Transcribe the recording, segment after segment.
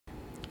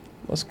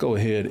let's go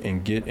ahead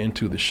and get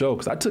into the show,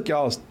 because I took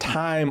y'all's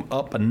time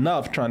up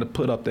enough trying to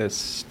put up that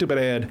stupid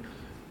ad.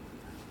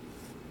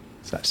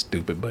 It's not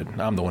stupid, but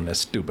I'm the one that's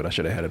stupid. I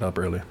should have had it up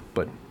earlier.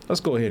 But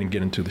let's go ahead and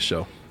get into the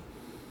show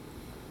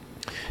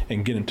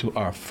and get into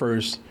our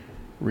first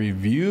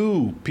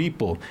review,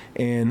 people.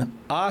 And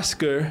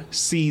Oscar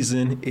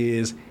season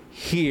is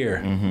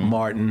here,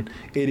 Martin.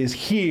 It is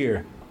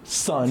here,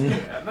 son.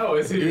 Yeah, no,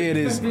 it's here. It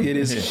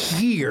is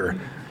here.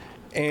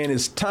 And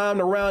it's time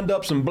to round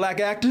up some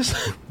black actors,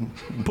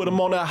 put them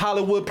on that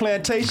Hollywood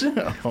plantation.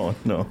 Oh,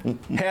 no.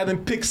 Have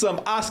them pick some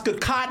Oscar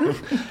Cotton,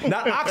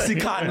 not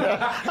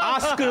Oxycontin,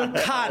 Oscar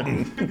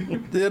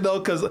Cotton. You know,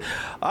 because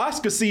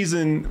Oscar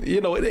season,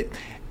 you know,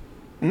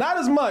 not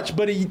as much,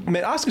 but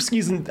Oscar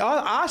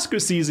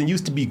season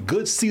used to be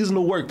good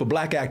seasonal work for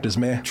black actors,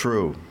 man.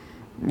 True.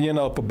 You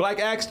know, for black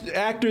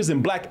actors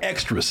and black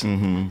extras,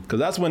 because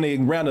that's when they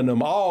rounded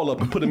them all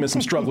up and put them in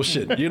some struggle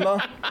shit. You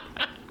know.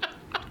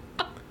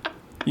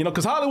 You know,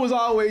 because Hollywood's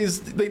always,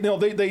 they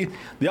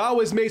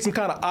always made some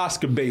kind of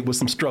Oscar bait with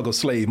some struggle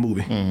slave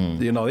movie.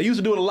 You know, they used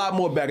to do it a lot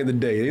more back in the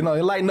day. You know,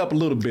 they lighten up a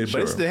little bit,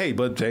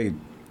 but hey,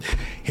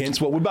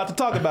 hence what we're about to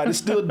talk about. It's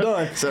still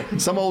done. So,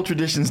 some old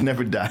traditions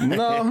never die.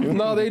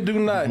 No, they do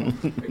not.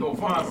 They gonna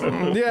find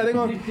something. Yeah, they're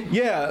gonna.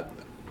 Yeah,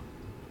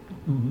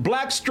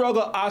 black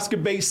struggle Oscar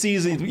bait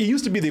season. It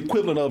used to be the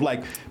equivalent of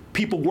like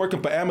people working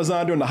for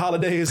Amazon during the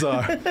holidays.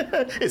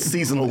 It's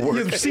seasonal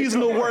work.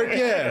 Seasonal work,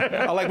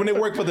 yeah. Or like when they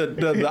work for the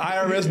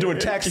IRS during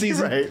tax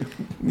season. Right.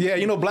 Yeah,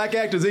 you know, black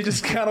actors, they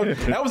just kind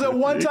of, that was that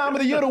one time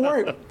of the year to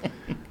work.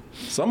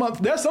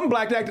 There's some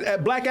black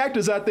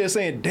actors out there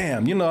saying,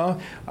 damn, you know,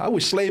 I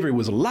wish slavery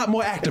was a lot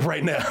more active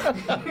right now.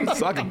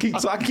 so I can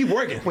keep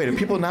working. Wait, are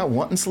people not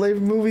wanting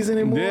slavery movies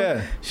anymore?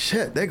 Yeah.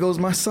 Shit, there goes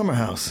my summer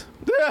house.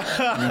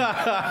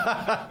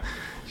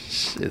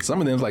 Shit, some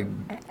of them's like,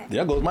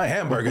 there goes my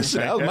hamburger.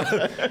 Shit,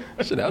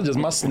 that was just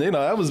my, you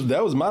know,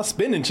 that was my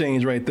spending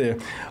change right there.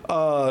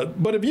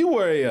 But if you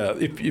were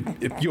if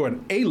you're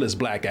an A-list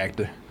black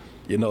actor,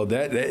 you know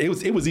that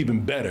it was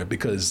even better,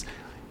 because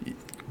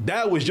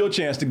that was your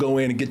chance to go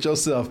in and get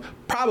yourself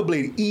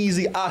probably an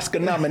easy Oscar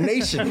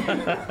nomination.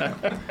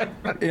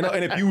 You know,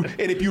 and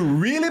if you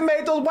really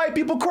made those white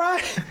people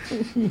cry,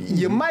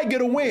 you might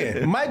get a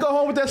win. You might go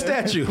home with that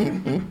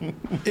statue.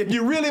 If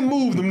you really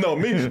moved them, though,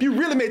 maybe if you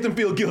really made them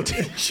feel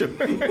guilty. Sure.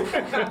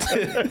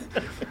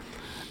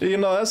 You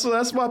know,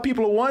 that's why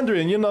people are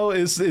wondering. You know,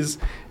 is this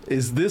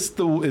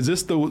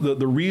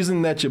the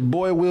reason that your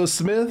boy Will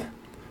Smith?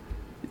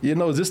 You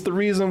know, is this the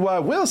reason why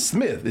Will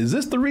Smith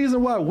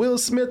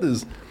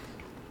is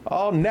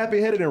all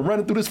nappy-headed and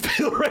running through this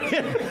field right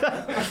here?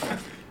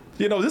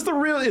 You know, is this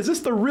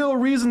the real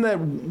reason that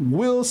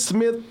Will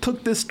Smith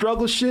took this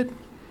struggle shit?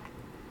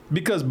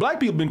 Because black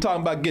people have been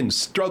talking about getting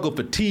struggle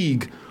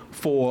fatigue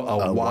for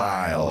a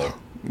while.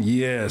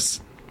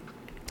 Yes.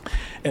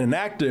 And an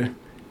actor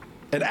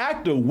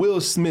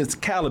Will Smith's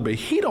caliber,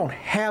 he don't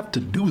have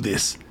to do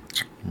this.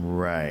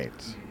 Right.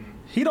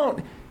 He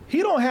don't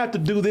have to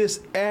do this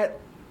at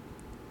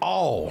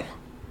all.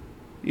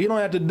 You don't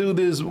have to do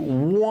this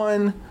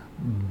one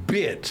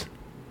bit.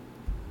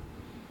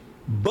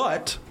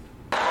 But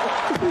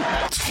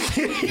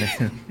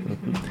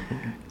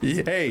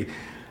hey,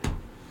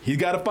 he's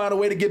got to find a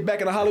way to get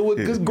back into Hollywood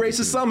good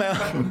graces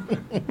somehow.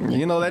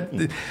 You know,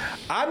 that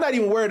I'm not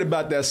even worried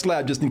about that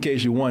slap, just in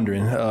case you're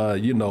wondering.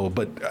 You know,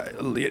 but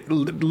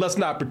let's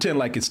not pretend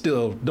like it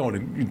still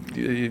don't.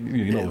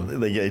 You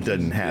know, it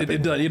doesn't happen.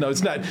 It doesn't. You know,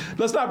 it's not.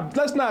 Let's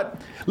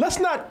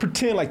not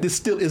pretend like this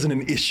still isn't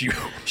an issue.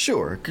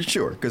 Sure,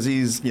 because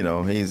he's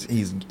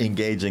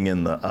engaging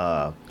in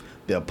the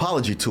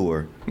apology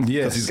tour. Yes,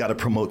 because he's got to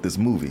promote this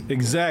movie.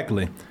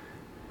 Exactly.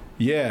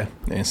 Yeah,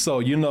 and so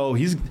you know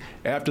he's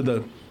after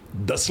the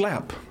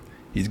slap.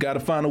 He's got to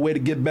find a way to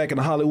get back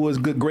into Hollywood's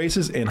good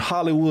graces, and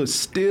Hollywood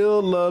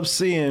still loves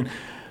seeing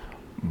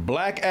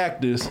black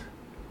actors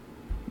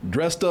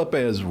dressed up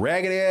as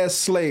ragged-ass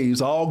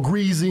slaves, all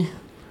greasy,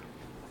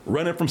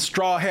 running from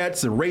straw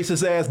hats and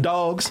racist-ass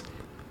dogs.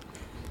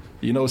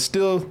 You know, it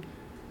still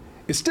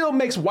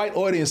makes white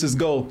audiences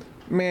go,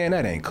 man,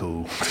 that ain't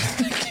cool.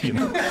 You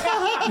know?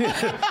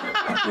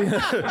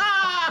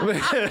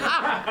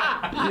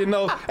 You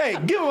know, hey,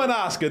 give him an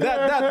Oscar.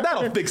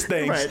 That'll fix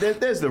things. Right,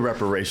 there's the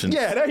reparations.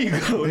 Yeah, there you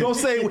go. Don't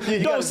say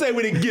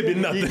we didn't give you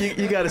nothing.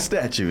 You got a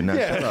statue. Now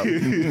shut up.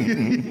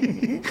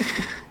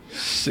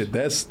 Shit,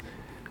 that's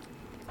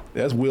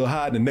Will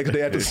Hyde the next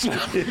day after the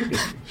slap.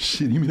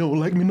 Shit, you don't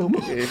like me no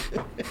more.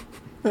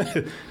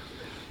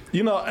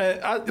 You know,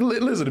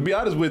 listen, to be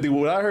honest with you,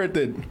 when I heard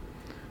that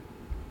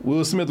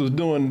Will Smith was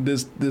doing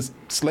this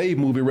slave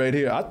movie right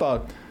here, I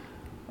thought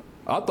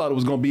it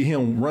was gonna be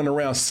him running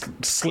around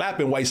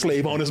slapping white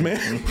slave owners,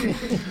 man.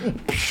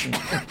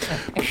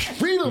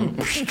 Freedom.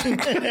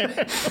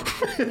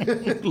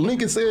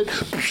 Lincoln said,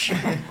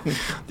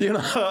 you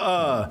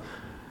know,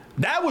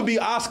 that would be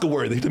Oscar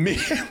worthy to me.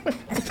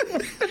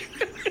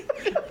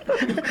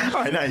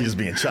 All right, now you're just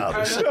being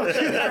childish.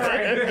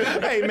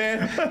 Hey,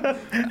 man.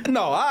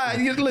 No,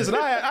 listen,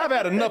 I've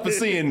had enough of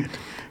seeing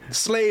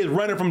slaves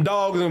running from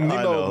dogs and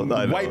I know.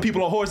 white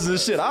people on horses and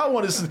shit. I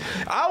want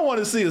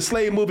to see a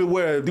slave movie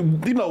where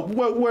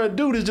where a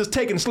dude is just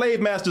taking slave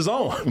masters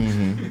on.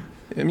 Mm-hmm.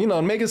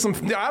 And making some.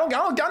 I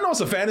know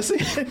it's a fantasy.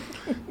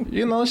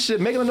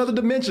 Shit, making another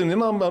dimension.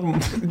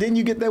 Didn't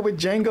you get that with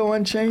Django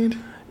Unchained?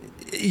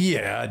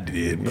 Yeah, I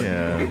did.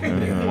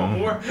 Yeah. One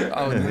more.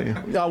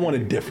 I want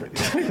it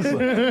different.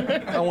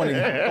 I want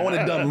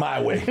it done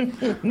my way.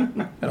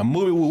 And a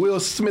movie where Will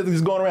Smith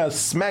is going around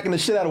smacking the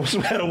shit out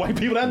of white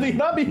people. That'd be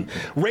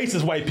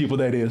racist white people.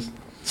 That is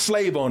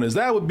slave owners.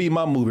 That would be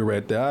my movie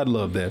right there. I'd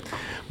love that.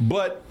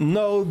 But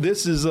no,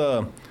 this is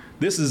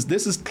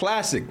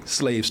classic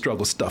slave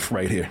struggle stuff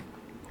right here.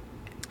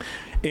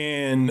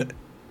 And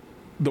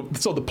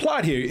so the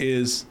plot here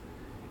is.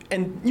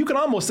 And you can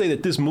almost say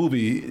that this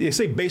movie, they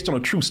say based on a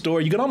true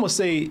story, you can almost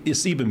say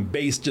it's even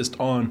based just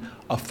on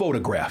a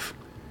photograph.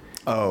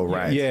 Oh,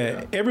 right.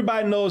 Yeah,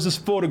 everybody knows this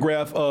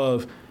photograph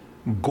of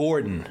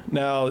Gordon.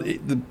 Now,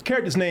 the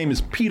character's name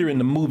is Peter in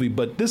the movie,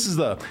 but this is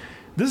the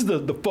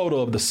photo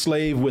of the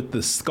slave with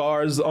the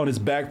scars on his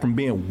back from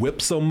being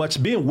whipped so much.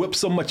 He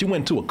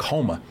went into a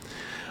coma.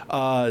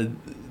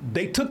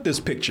 They took this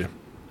picture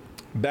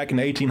back in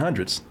the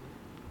 1800s.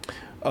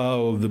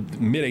 The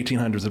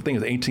mid-1800s, I think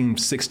it's the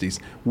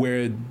 1860s,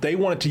 where they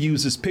wanted to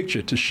use this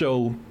picture to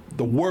show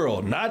the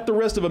world, not the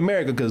rest of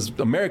America, because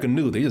America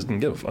knew, they just didn't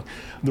give a fuck.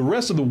 The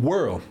rest of the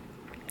world,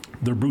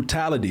 the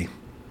brutality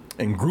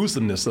and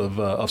gruesomeness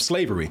of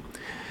slavery.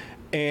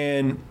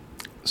 And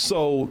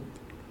so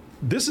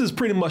this is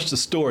pretty much the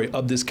story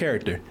of this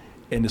character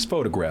in this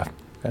photograph.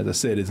 As I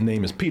said, his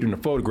name is Peter in the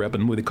photograph,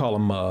 and the movie they call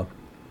him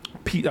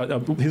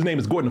his name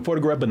is Gordon in the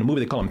photograph, but in the movie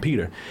they call him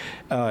Peter.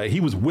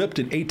 He was whipped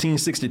in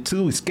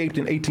 1862, escaped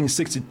in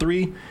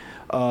 1863,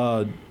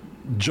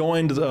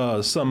 joined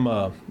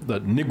the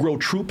Negro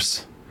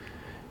troops,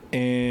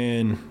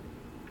 and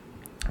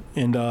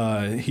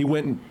he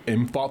went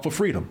and fought for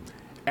freedom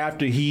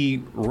after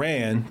he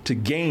ran to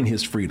gain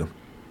his freedom.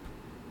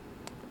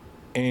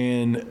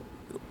 And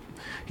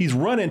he's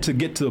running to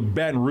get to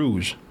Baton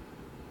Rouge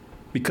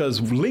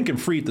because Lincoln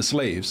freed the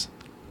slaves.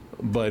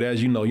 But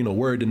as you know,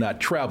 word did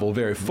not travel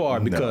very far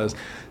because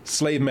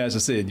slave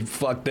masters said,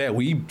 fuck that.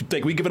 We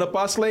think we giving up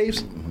our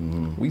slaves?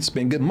 Mm-hmm. We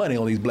spend good money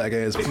on these black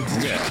ass people.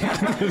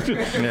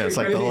 Yeah, it's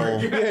like the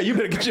whole... Yeah, you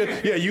better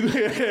get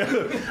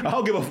I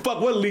don't give a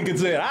fuck what Lincoln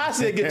said. I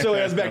said get your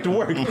ass back to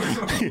work.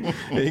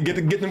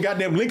 get them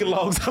goddamn Lincoln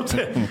logs up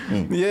there.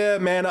 Yeah,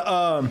 man.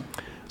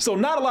 So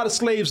not a lot of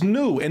slaves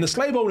knew, and the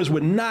slave owners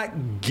were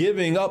not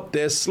giving up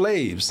their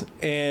slaves.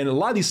 And a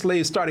lot of these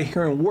slaves started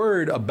hearing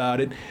word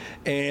about it,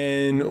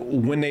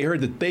 and when they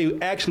heard that they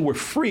actually were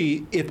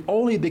free, if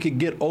only they could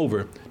get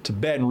over to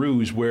Baton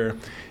Rouge, where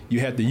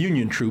you had the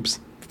Union troops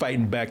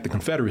fighting back the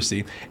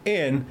Confederacy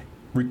and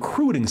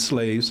recruiting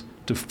slaves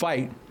to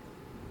fight,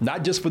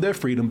 not just for their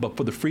freedom, but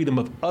for the freedom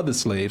of other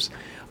slaves.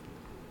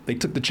 They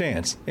took the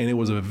chance, and it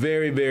was a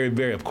very, very,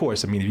 very, of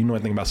course, I mean, if you know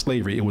anything about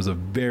slavery, it was a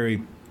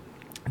very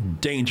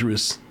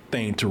dangerous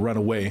thing to run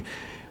away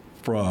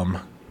from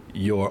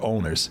your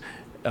owners.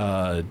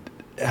 How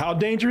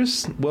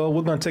dangerous? Well,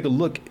 we're going to take a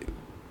look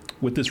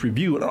with this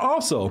review. And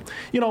also,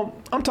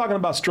 I'm talking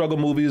about struggle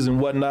movies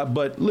and whatnot,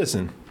 but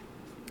listen,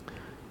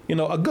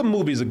 a good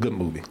movie is a good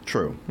movie.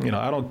 True.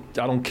 I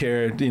don't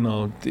care,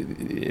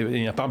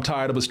 if I'm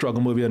tired of a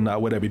struggle movie or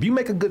not, whatever. If you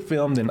make a good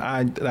film, then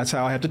that's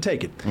how I have to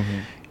take it.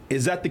 Mm-hmm.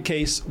 Is that the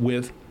case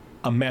with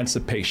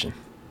Emancipation?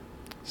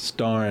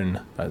 Starring,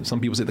 some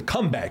people say, the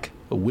comeback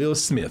of Will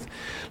Smith.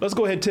 Let's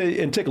go ahead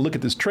and take a look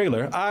at this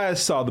trailer. I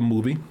saw the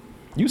movie.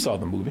 You saw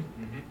the movie.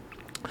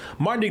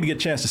 Mm-hmm. Martin didn't get a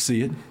chance to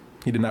see it.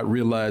 He did not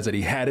realize that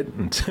he had it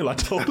until I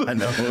told him. I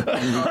know. You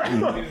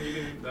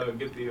didn't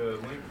get the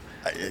link?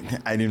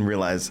 I didn't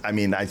realize. I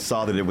mean, I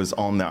saw that it was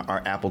on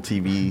our Apple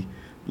TV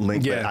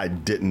link, but I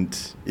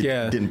didn't.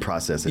 Didn't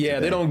process it. Yeah,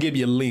 today. they don't give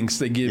you links.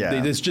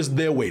 It's just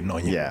they're waiting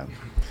on you. Yeah.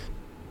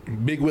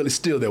 Big Willie's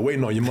still there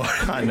waiting on you,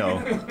 Mark. I know.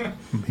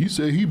 He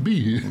said he'd be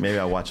here. Maybe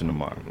I'll watch him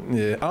tomorrow.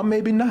 Yeah, or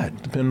maybe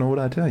not, depending on what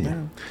I tell you.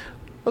 Yeah.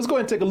 Let's go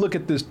ahead and take a look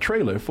at this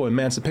trailer for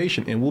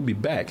Emancipation, and we'll be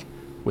back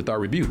with our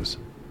reviews.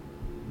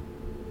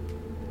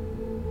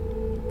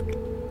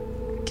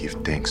 Give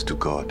thanks to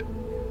God.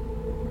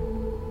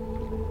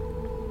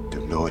 The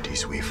Lord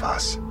is with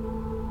us.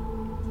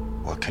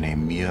 What can a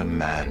mere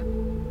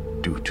man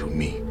do to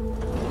me?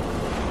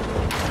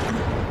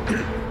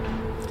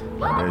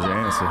 There's your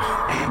answer.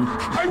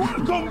 I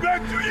will come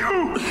back to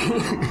you!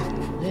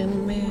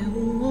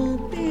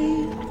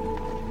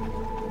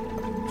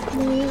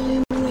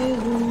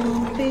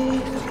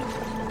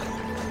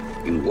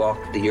 You walk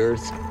the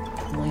earth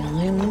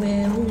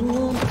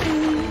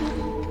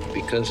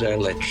because I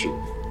let you.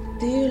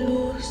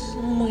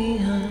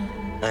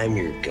 I'm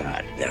your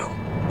God now.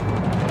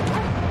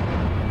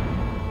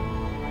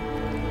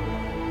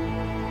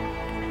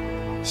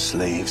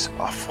 Slaves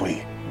are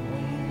free.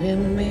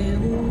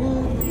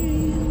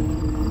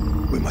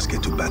 We must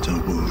get to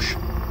Baton Rouge,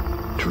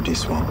 through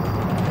this swamp.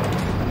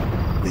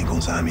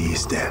 Lincoln's army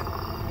is there.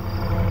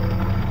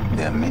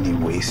 There are many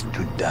ways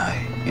to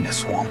die in a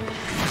swamp.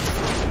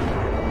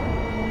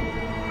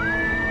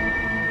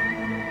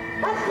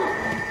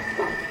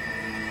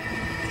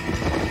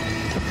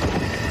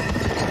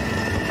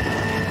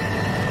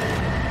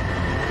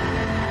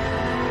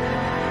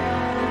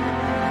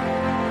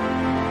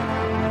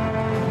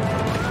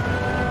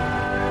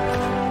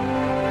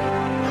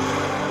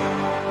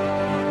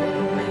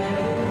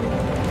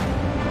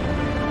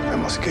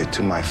 must get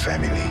to my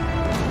family.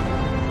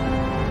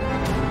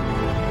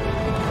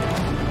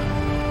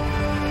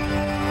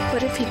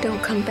 What if he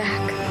don't come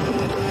back?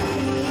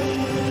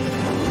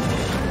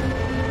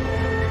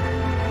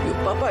 Your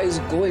papa is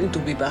going to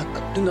be back.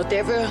 Do not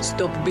ever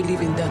stop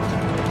believing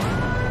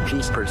that.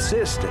 She's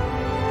persistent.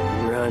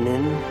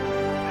 Running,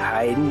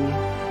 hiding,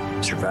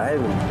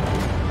 surviving.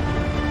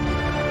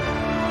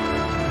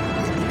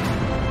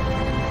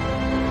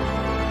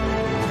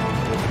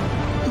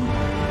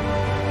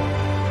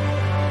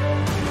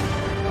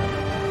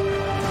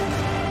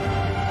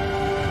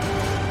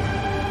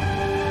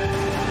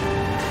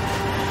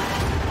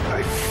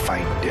 I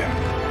fight them.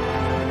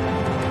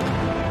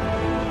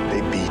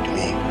 They beat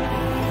me.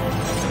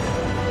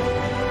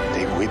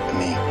 They whip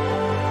me.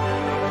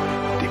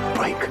 They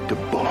break the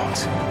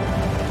bones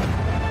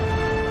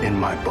in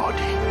my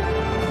body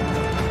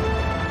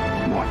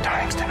more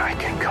times than I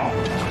can count.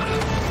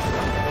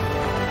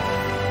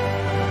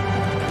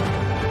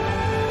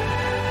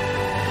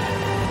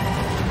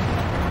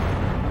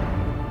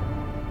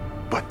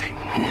 But they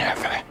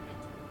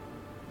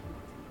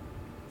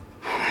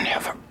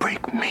never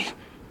break me.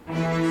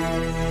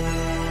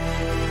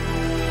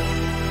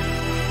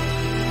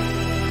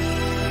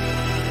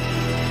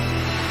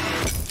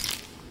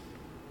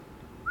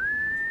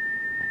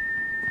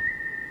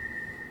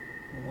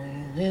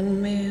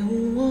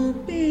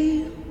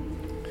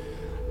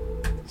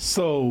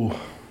 So,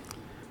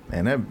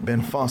 Man, that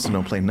Ben Foster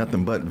don't play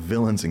nothing but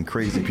villains and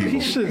crazy people.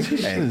 He should.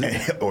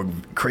 Or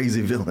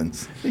crazy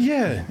villains.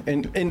 Yeah,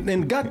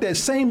 and got that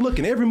same look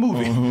in every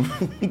movie.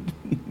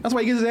 That's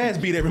why he gets his ass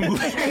beat every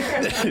movie.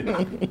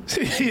 Why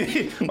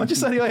don't you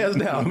shut your ass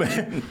down,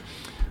 man?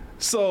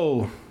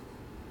 So,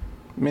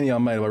 many of y'all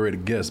might have already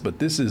guessed, but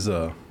this is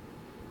the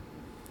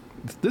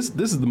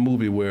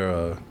movie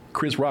where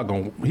Chris Rock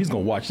he's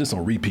gonna watch this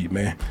on repeat,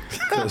 man.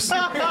 Chris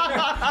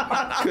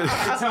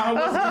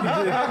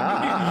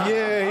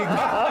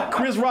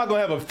Rock gonna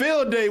have a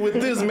field day with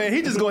this, man.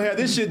 He just gonna have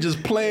this shit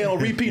just playing on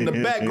repeat in the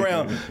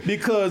background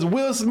because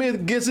Will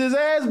Smith gets his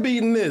ass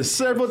beaten this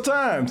several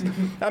times.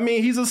 I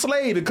mean, he's a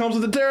slave. It comes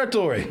with the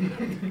territory.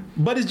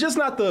 But it's just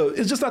not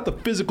the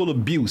physical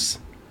abuse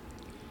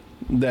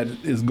that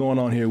is going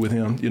on here with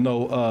him. You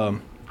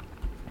know,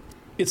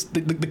 it's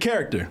the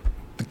character.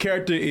 The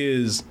character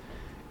is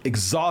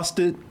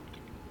exhausted.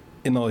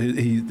 You know,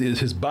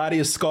 his body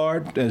is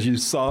scarred, as you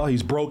saw.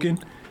 He's broken.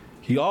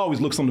 He always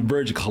looks on the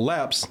verge of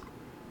collapse.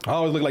 I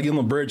always look like he's on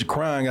the verge of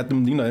crying at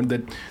them. You know,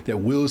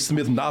 that Will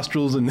Smith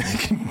nostrils and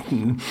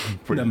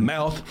the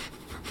mouth.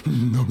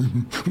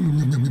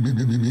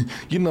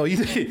 You know,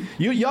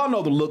 y'all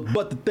know the look.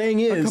 But the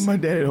thing is, how come my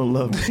daddy don't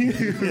love me?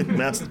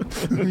 Master.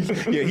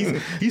 Yeah,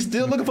 he's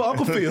still looking for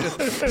Uncle Phil.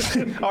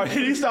 All right,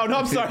 I'm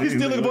sorry, he's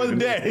still looking for his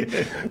daddy.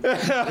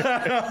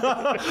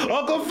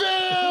 Uncle Phil.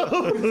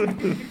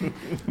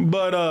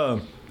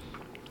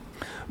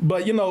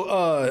 But you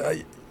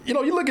know,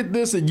 you look at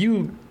this and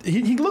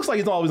he looks like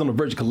he's always on the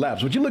verge of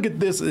collapse. But you look at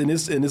this and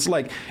it's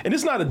like, and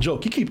it's not a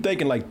joke. You keep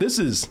thinking like this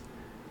is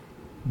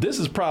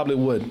probably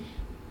what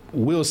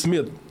Will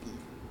Smith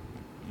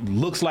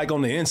looks like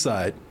on the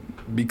inside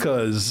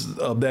because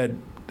of that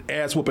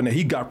ass whooping that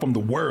he got from the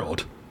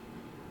world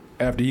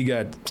after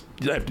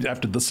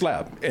the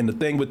slap. And the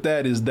thing with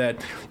that is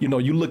that, you know,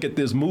 you look at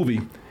this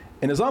movie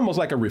and it's almost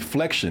like a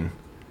reflection.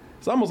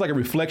 It's almost like a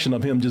reflection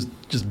of him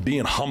just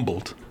being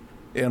humbled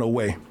in a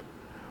way.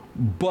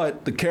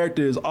 But the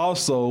character is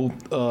also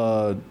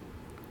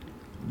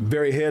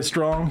very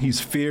headstrong.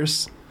 He's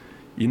fierce.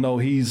 You know,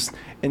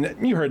 and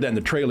you heard that in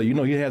the trailer. You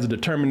know, he has a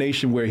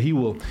determination where he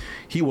will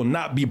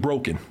not be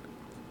broken.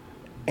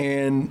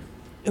 And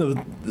you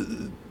know,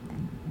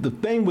 the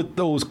thing with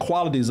those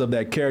qualities of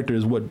that character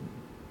is what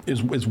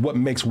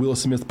makes Will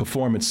Smith's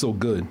performance so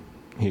good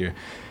here.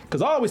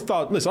 Because I always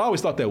thought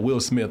that Will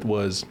Smith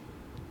was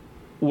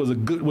a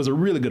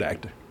really good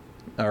actor.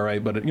 All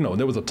right, but you know,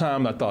 there was a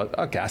time I thought,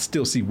 okay, I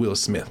still see Will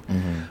Smith.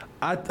 Mm-hmm.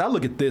 I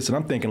look at this and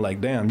I'm thinking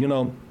like, damn, you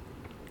know.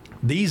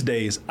 These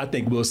days, I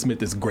think Will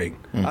Smith is great.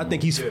 Mm-hmm. I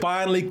think he's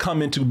finally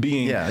come into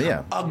being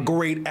a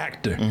great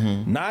actor.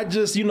 Mm-hmm. Not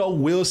just, you know,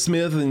 Will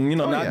Smith and, you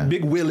know,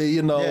 Big Willie,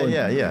 you know.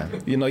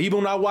 You know, even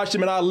when I watched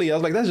him in Ali, I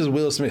was like, that's just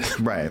Will Smith.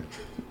 Right.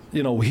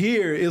 You know,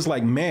 here it's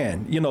like,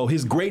 man, you know,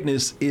 his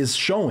greatness is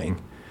showing.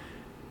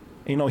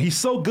 You know, he's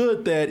so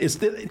good that here's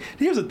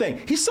the thing.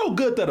 He's so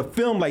good that a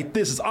film like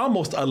this is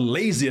almost a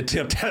lazy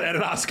attempt at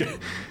an Oscar.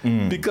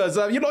 Because,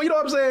 you know what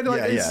I'm saying?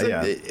 Like,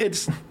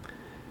 it's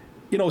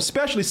you know,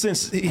 especially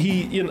since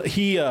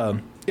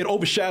it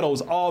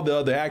overshadows all the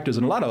other actors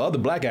and a lot of other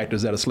black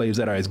actors that are slaves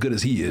that are as good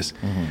as he is.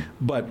 Mm-hmm.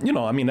 But, you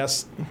know, I mean,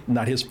 that's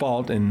not his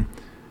fault. And,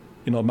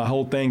 you know, my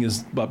whole thing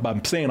is,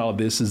 by saying all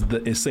this,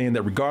 is saying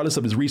that regardless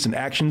of his recent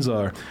actions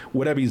or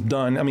whatever he's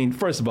done, I mean,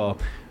 first of all,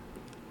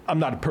 I'm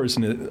not a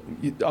person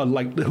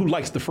who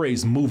likes the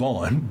phrase move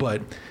on,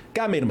 but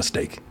guy made a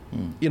mistake.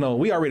 You know,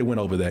 we already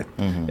went over that.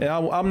 Mm-hmm. And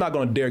I'm not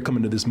going to dare come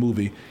into this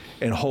movie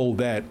and hold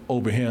that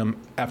over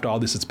him after all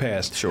this has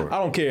passed. Sure. I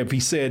don't care if he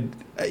said,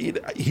 he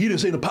didn't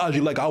say an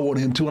apology like I wanted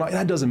him to. And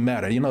that doesn't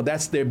matter. You know,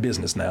 that's their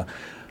business now.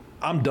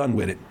 I'm done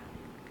with it.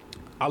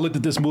 I looked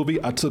at this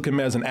movie, I took him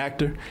as an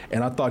actor,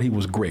 and I thought he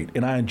was great,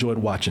 and I enjoyed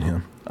watching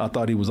him. I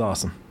thought he was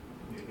awesome.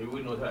 He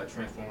really knows how to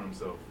transform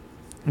himself.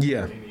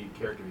 Yeah. Any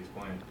character he's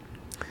playing.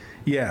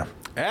 Yeah.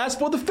 As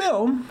for the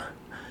film,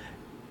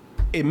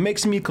 it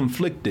makes me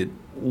conflicted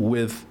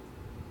with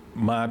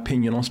my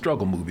opinion on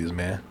struggle movies,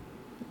 man.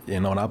 You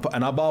know,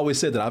 and I've always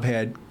said that I've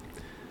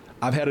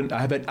had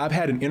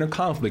an inner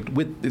conflict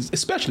with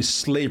especially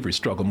slavery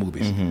struggle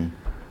movies,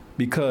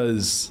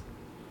 because,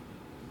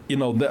 you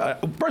know,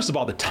 first of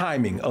all, the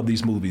timing of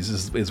these movies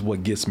is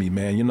what gets me,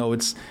 man. You know,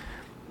 it's,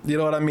 you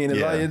know what I mean? You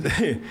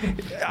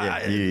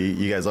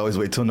guys always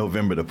wait till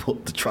November to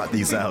trot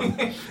these out.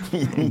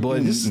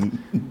 Boy, this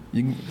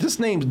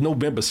name's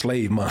November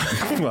Slave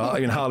Month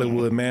in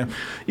Hollywood, man.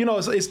 You know,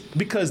 it's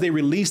because they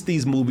release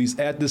these movies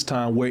at this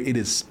time where it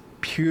is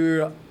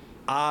pure,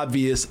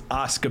 obvious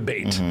Oscar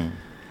bait.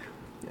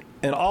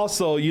 And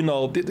also, you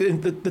know,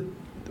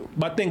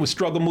 my thing with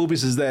struggle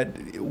movies is that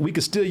we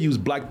could still use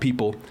black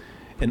people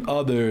in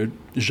other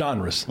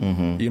genres.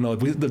 You know,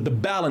 the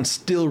balance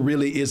still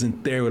really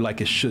isn't there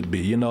like it should be.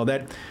 You know,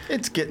 that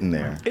it's getting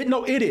there.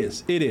 It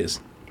is.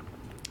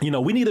 You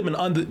know, we need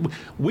them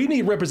we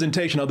need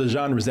representation of the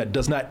genres that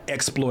does not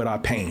exploit our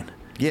pain.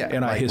 Yeah,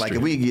 in our history. Like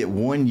if we get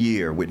 1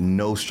 year with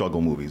no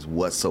struggle movies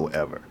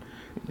whatsoever.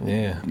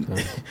 Yeah.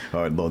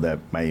 Although that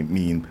might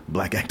mean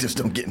black actors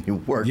don't get any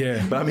work.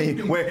 Yeah. But I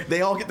mean, where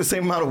they all get the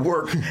same amount of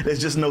work, there's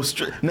just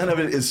none of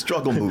it is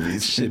struggle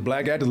movies. Shit,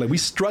 black actors, like, we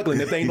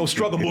struggling if there ain't no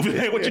struggle movie.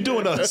 Hey, what you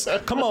doing to us?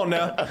 Come on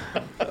now.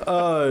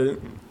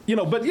 You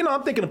know, but, you know,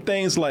 I'm thinking of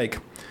things like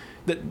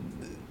that.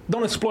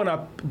 Don't exploit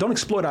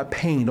our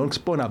pain. Don't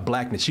exploit our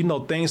blackness. You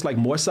know, things like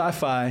more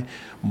sci-fi,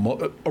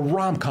 a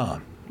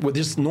rom-com with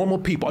just normal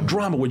people, a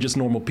drama with just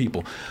normal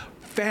people.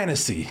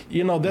 Fantasy,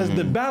 you know,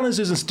 the balance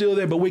isn't still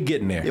there, but we're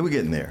getting there. Yeah, we're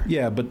getting there.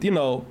 Yeah, but, you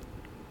know,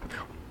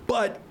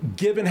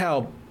 given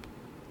how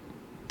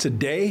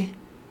today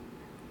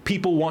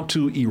people want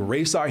to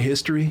erase our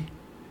history,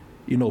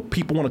 you know,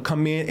 people want to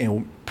come in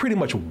and pretty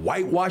much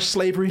whitewash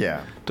slavery.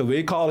 Yeah. So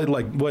they call it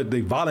like, what,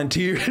 they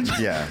volunteered?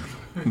 Yeah.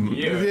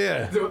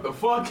 Yeah. What the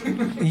fuck?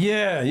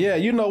 Yeah.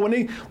 You know,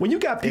 when you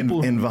got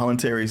people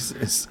involuntary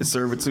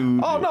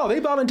servitude. Oh no, they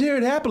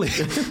volunteered happily.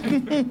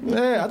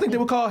 Yeah, I think they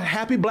were called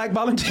happy black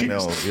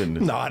volunteers. No,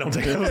 goodness. No, I don't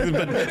think it was,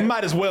 but it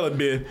might as well have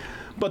been.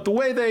 But the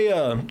way they,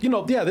 you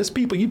know, yeah, there's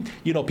people, you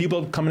know,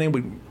 people coming in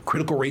with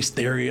critical race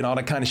theory and all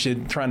that kind of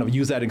shit, trying to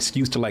use that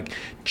excuse to like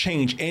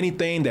change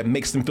anything that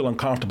makes them feel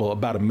uncomfortable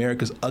about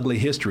America's ugly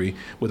history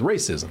with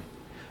racism.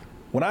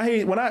 When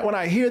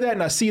I hear that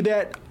and I see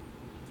that,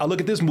 I look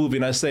at this movie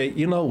and I say,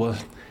 you know, well,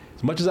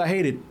 as much as I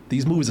hate it,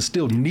 these movies are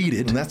still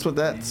needed. And that's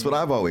what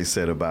I've always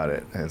said about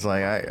it. It's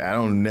like I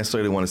don't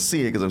necessarily want to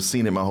see it because I've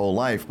seen it my whole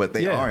life, but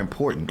they are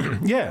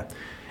important. Yeah,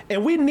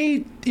 and we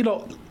need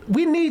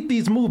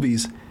these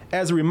movies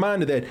as a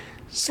reminder that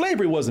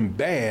slavery wasn't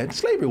bad,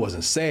 slavery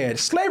wasn't sad,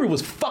 slavery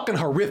was fucking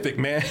horrific,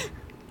 man.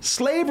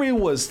 Slavery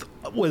was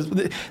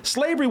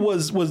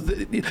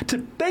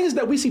things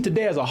that we see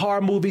today as a horror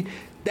movie.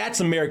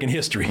 That's American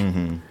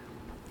history.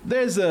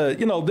 There's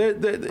and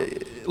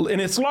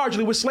it's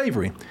largely with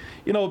slavery.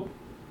 You know,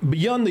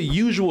 beyond the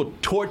usual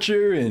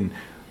torture and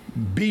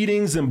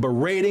beatings and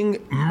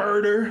berating,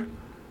 murder.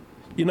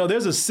 You know,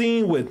 there's a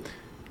scene with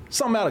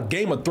something out of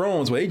Game of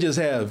Thrones where they just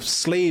have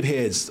slave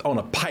heads on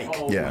a pike.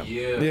 Oh, yeah.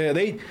 Yeah,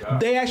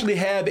 they actually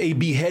have a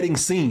beheading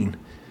scene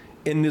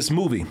in this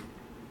movie.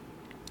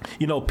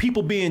 You know,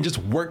 people being just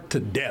worked to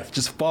death,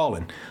 just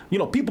falling. You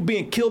know, people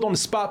being killed on the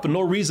spot for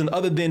no reason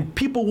other than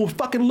people were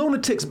fucking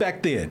lunatics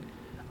back then.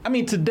 I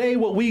mean, today,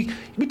 what we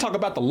talk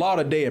about the law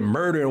today and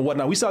murder and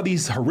whatnot. We saw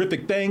these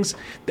horrific things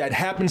that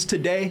happens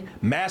today,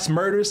 mass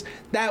murders.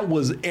 That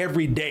was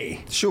every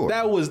day. Sure.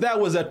 That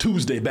was a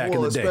Tuesday back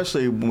in the day.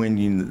 Especially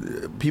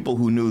when people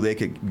who knew they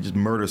could just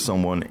murder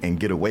someone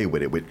and get away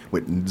with it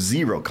with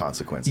zero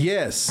consequences.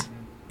 Yes.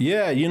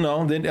 Yeah, you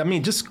know, I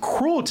mean, just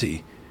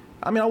cruelty.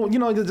 I mean, you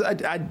know,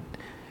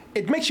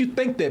 it makes you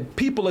think that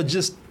people are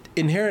just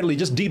inherently,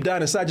 just deep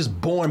down inside, just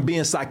born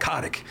being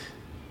psychotic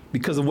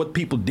because of what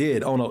people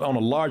did on a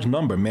large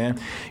number, man.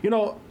 You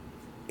know,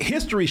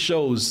 history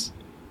shows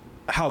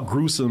how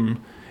gruesome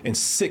and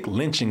sick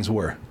lynchings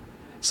were.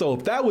 So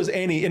if that was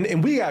any,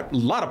 and we got a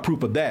lot of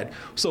proof of that.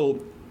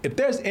 So if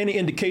there's any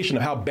indication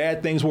of how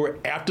bad things were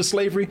after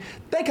slavery,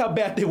 think how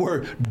bad they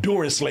were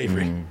during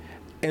slavery.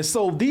 And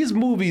so these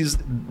movies,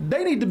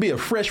 they need to be a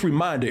fresh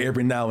reminder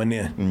every now and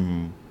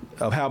then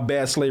of how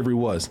bad slavery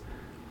was.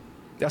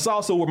 That's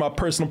also where my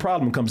personal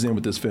problem comes in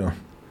with this film.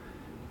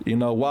 You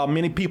know, while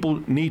many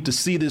people need to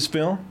see this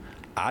film,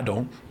 I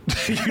don't.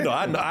 You know,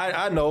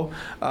 I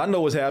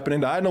know what's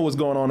happening. I know what's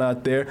going on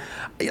out there.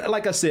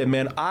 Like I said,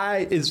 man,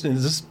 it's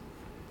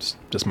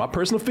just my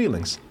personal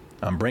feelings.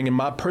 I'm bringing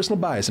my personal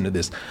bias into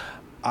this.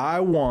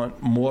 I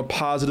want more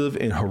positive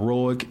and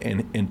heroic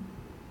and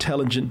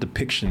intelligent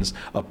depictions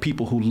of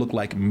people who look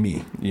like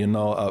me, you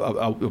know,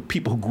 of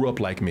people who grew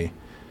up like me.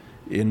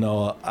 You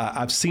know,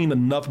 I've seen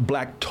enough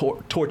black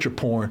torture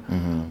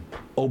porn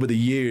over the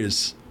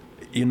years,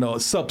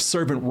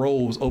 subservient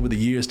roles over the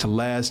years to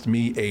last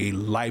me a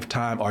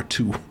lifetime or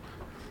two.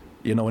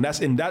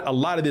 And that a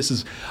lot of this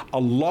is a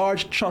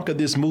large chunk of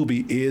this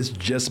movie is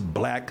just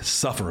black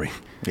suffering.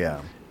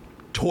 Yeah.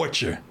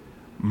 Torture,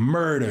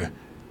 murder.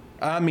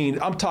 I mean,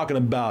 I'm talking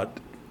about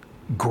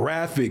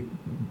graphic,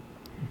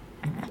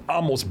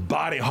 almost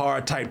body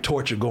horror type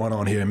torture going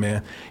on here,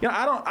 man.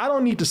 I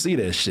don't need to see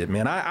that shit,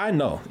 man. I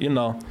know,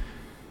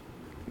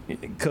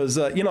 because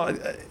a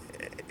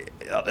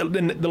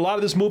lot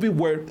of this movie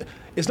where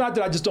it's not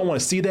that I just don't want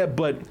to see that,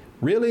 but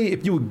really,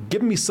 if you were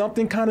giving me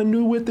something kind of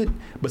new with it,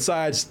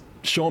 besides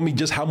showing me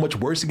just how much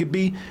worse it could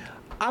be,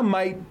 I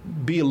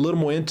might be a little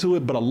more into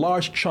it. But a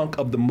large chunk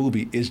of the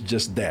movie is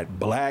just that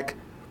black,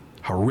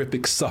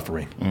 horrific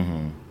suffering,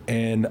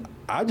 and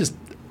I've just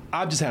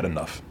had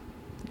enough.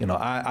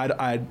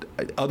 I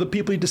other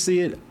people need to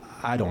see it.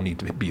 I don't need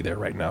to be there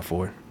right now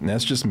for it. And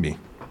that's just me.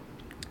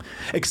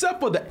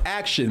 Except for the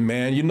action,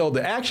 man.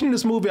 The action in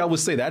this movie, I would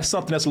say that's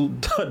something that's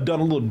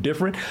done a little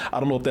different. I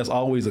don't know if that's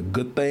always a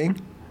good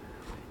thing.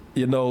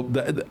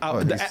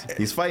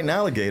 He's fighting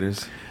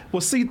alligators.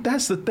 Well, see,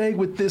 that's the thing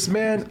with this,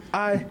 man.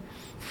 I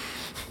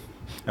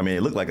mean,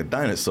 it looked like a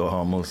dinosaur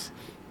almost.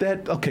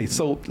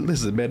 So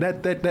listen, man,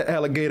 that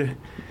alligator.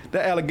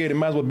 That alligator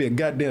might as well be a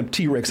goddamn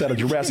T-Rex out of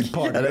Jurassic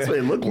Park. That's what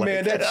it looked like.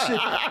 Man, that shit.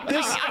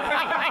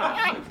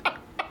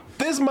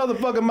 This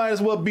motherfucker might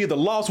as well be the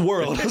Lost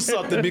World or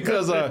something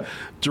because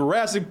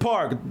Jurassic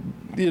Park,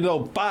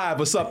 5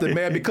 or something,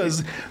 man.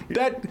 Because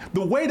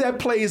the way that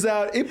plays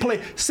out,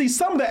 see,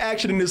 some of the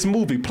action in this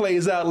movie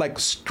plays out like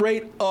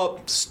straight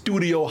up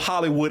studio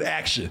Hollywood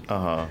action.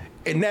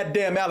 And that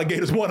damn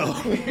alligator's one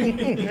of them.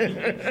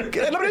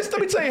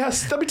 let me tell you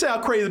how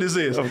crazy this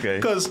is. Okay.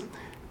 Because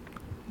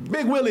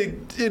Big Willie,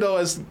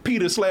 as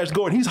Peter /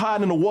 Gordon, he's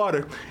hiding in the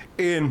water,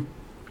 and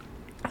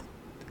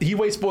he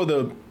waits for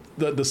the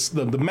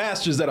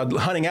masters that are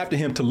hunting after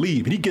him to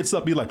leave, and he gets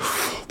up, he's like,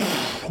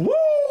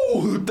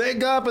 woo, thank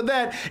God for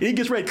that. And he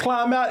gets ready to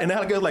climb out, and the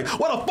alligator's like,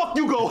 where the fuck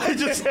you go?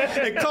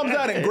 It comes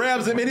out and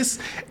grabs him, and it's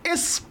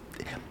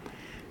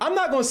I'm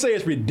not going to say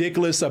it's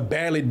ridiculous or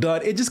badly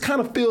done. It just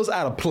kind of feels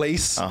out of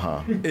place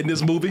in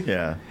this movie.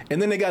 Yeah.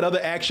 And then they got other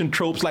action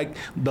tropes like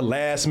the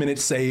last minute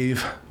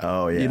save.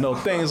 Oh, yeah.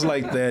 Things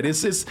like that.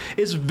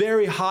 It's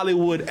very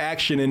Hollywood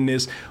action in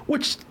this,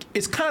 which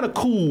is kind of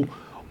cool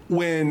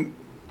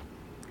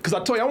because I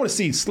told you, I want to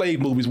see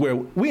slave movies where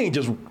we ain't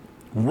just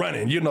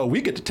running.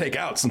 We get to take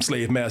out some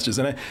slave masters.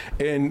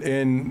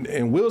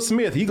 And Will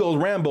Smith, he goes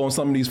Rambo on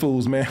some of these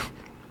fools, man.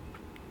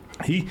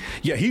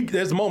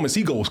 There's moments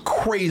he goes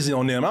crazy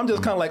on them. I'm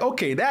just kind of like,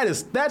 okay,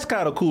 that's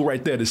kind of cool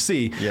right there to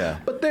see. Yeah.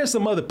 But there's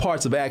some other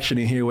parts of action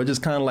in here where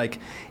just kind of like,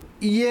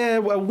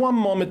 at one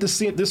moment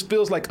this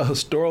feels like a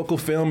historical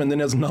film, and then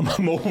there's another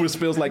moment where it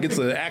feels like it's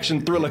an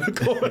action thriller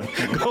going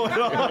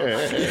on.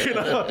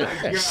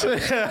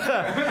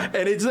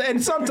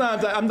 And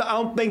sometimes I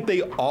don't think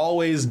they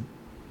always.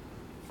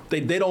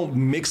 They don't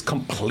mix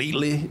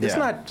completely.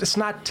 It's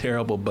not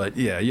terrible, but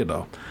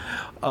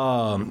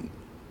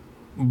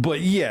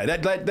But yeah,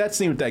 that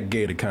scene with that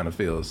gator kind of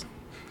feels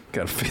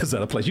out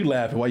of place. You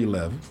laughing? Why you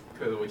laughing?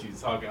 Because of what you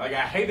talking. Like,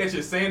 I hate that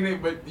you're saying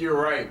it, but you're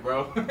right,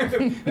 bro.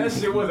 That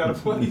shit was out of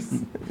place.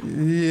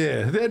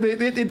 Yeah,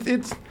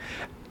 it's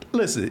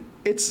listen.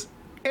 It's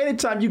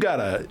anytime you got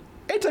an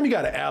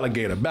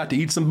alligator about to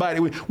eat somebody.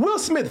 Will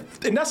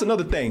Smith, and that's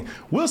another thing.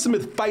 Will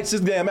Smith fights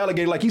this damn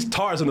alligator like he's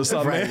Tarzan or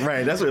something. Right, man.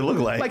 right. That's what it looked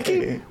like.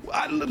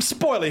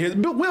 Spoiler here.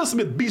 Will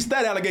Smith beats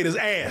that alligator's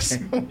ass. He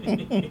took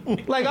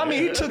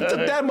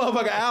that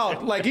motherfucker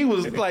out like he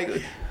was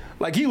like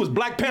he was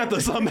Black Panther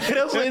or something.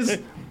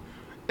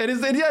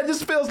 It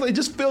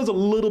just feels a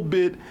little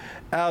bit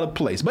out of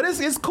place. But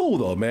it's cool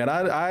though,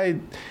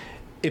 man.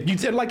 If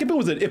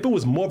it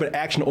was more of an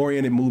action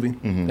oriented movie,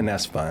 then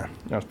that's fine.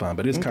 That's fine.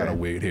 But it's kind of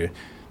weird here.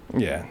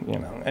 Yeah,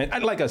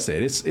 And like I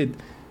said, that's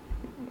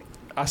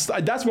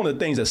one of the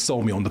things that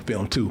sold me on the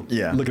film too.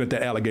 Yeah. Looking at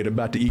that alligator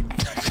about to eat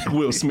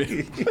Will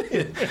Smith,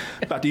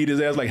 about to eat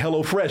his ass like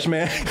Hello Fresh,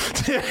 man.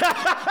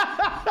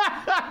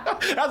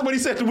 That's what he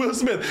said to Will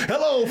Smith.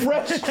 Hello,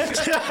 Fresh.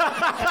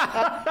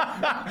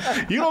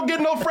 You don't get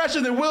no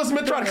fresher than Will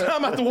Smith trying to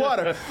climb out the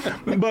water.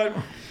 But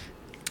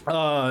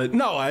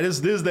no,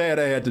 this is that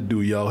I had to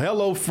do, yo.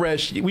 Hello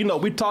Fresh.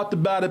 We talked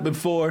about it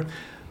before.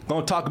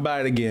 Gonna talk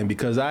about it again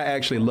because I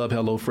actually love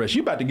Hello Fresh.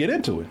 You about to get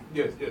into it?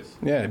 Yes.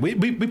 Yeah.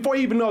 Before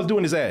he even knew I was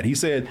doing his ad, he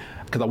said,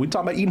 because we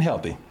talking about eating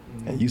healthy,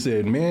 and you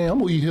said, man, I'm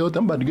gonna eat healthy.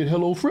 I'm about to get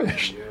Hello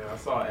Fresh. Yeah, I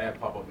saw an ad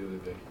pop up the other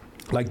day.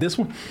 Like this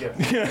one?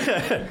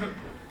 Yeah.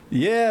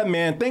 Yeah,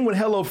 man. Thing with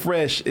Hello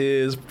Fresh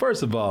is,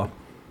 first of all,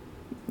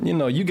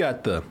 you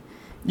got the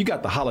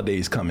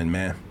holidays coming,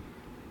 man.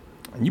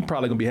 And you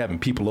probably gonna be having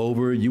people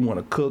over. You want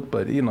to cook,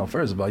 but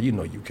first of all,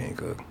 you can't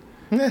cook.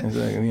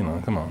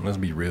 Come on, let's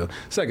be real.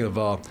 Second of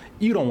all,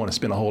 you don't want to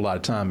spend a whole lot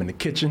of time in the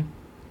kitchen.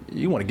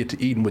 You want to get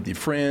to eating with your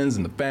friends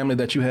and the family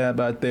that you have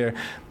out there.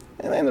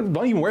 And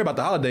don't even worry about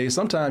the holidays.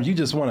 Sometimes you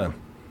just want to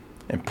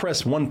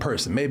impress one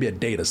person, maybe a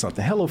date or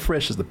something.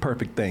 HelloFresh is the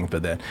perfect thing for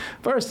that.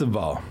 First of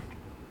all,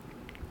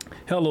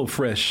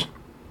 HelloFresh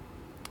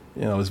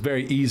You know, it's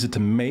very easy to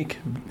make.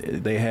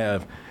 They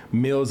have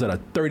meals that are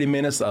 30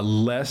 minutes or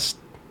less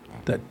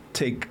that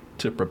take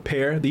to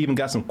prepare. They even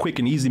got some quick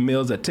and easy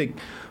meals that take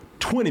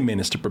 20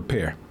 minutes to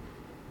prepare.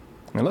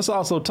 And let's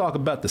also talk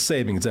about the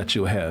savings that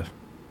you'll have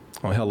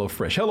on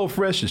HelloFresh.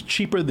 HelloFresh is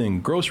cheaper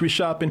than grocery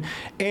shopping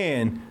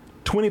and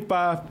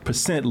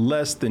 25%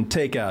 less than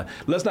takeout.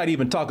 Let's not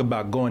even talk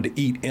about going to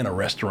eat in a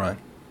restaurant.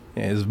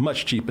 Yeah, it's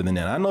much cheaper than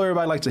that. I know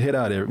everybody likes to eat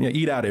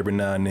out every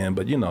now and then,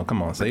 but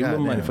come on, save a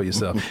little money for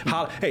yourself.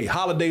 Hey,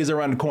 holidays are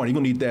around the corner. You're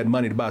gonna need that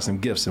money to buy some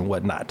gifts and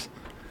whatnot.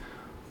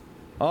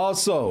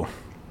 Also,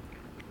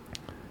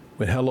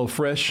 with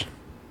HelloFresh,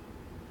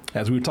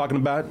 as we were talking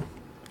about,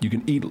 you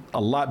can eat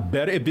a lot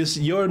better. If it's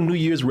your New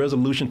Year's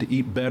resolution to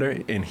eat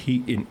better and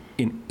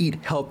eat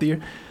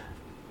healthier,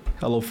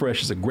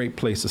 HelloFresh is a great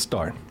place to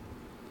start.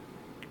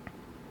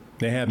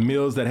 They have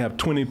meals that have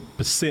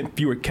 20%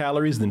 fewer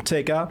calories than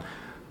takeout,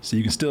 so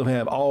you can still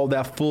have all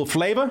that full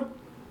flavor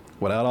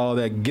without all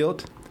that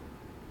guilt.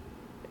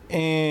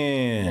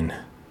 And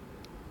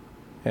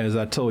as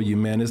I told you,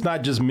 man, it's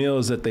not just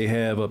meals that they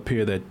have up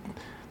here that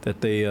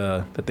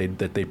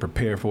they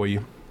prepare for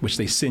you, which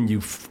they send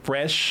you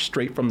fresh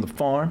straight from the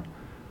farm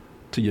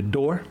to your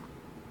door.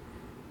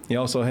 They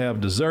also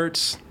have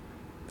desserts.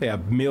 They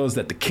have meals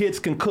that the kids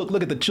can cook.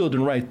 Look at the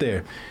children right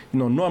there.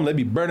 Normally they'd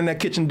be burning that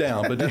kitchen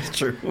down, but that's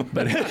true.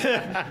 But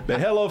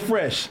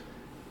HelloFresh,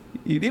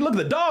 look,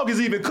 the dog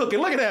is even cooking.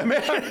 Look at that,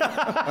 man.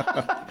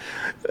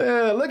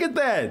 Yeah, look at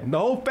that. The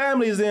whole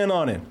family is in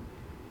on it.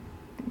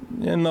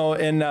 And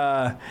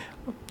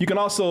you can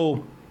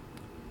also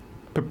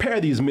prepare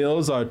these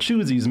meals or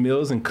choose these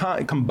meals and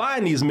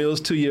combine these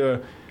meals to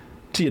your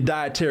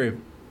dietary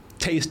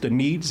taste or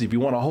needs. If you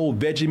want a whole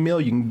veggie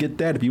meal, you can get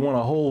that. If you want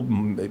a whole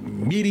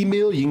meaty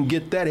meal, you can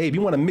get that. Hey, if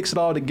you want to mix it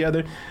all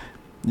together,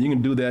 you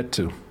can do that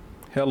too.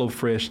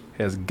 HelloFresh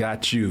has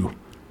got you.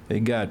 They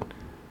got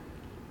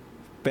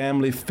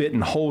family fit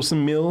and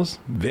wholesome meals,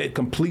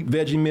 complete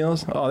veggie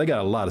meals. Oh, they got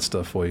a lot of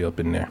stuff for you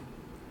up in there.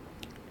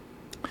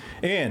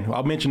 And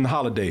I'll mention the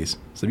holidays.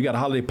 So if you got a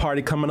holiday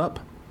party coming up,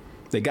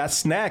 they got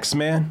snacks,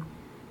 man.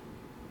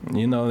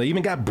 They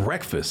even got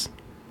breakfast.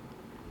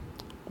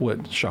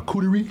 What,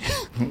 charcuterie?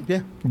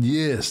 Yeah.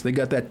 Yes, they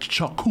got that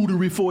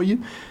charcuterie for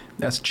you.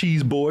 That's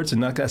cheese boards,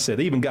 and like I said,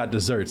 they even got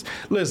desserts.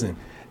 Listen,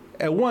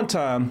 at one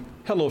time,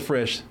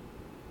 HelloFresh,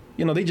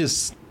 they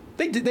just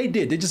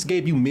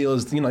gave you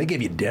meals. They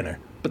gave you dinner.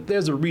 But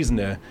there's a reason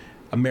they're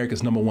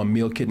America's #1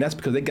 meal kit, and that's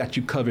because they got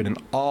you covered in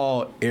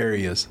all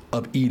areas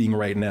of eating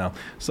right now.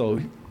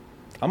 So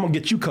I'm gonna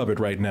get you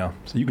covered right now,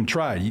 so you can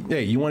try it.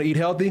 Hey, you want to eat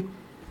healthy?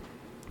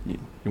 You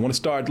want to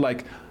start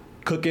like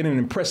cooking and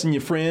impressing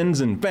your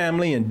friends and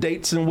family and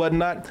dates and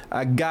whatnot?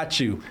 I got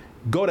you.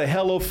 Go to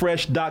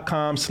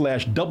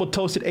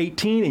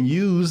HelloFresh.com/doubletoasted18 and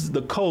use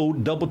the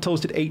code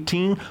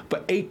doubletoasted18 for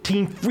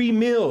 18 free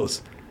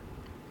meals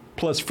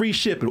plus free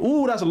shipping.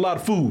 Ooh, that's a lot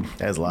of food.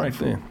 That's a lot of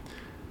food. There.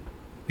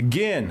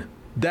 Again,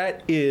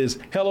 that is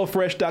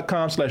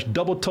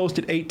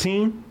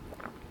HelloFresh.com/doubletoasted18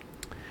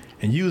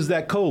 and use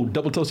that code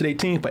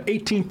doubletoasted18 for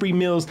 18 free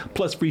meals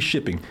plus free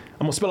shipping.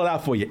 I'm gonna spell it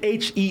out for you.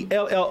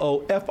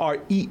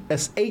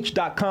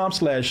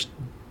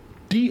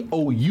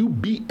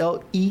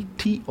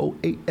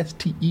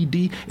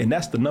 HelloFresh.com/DOUBLETOASTED, and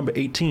that's the number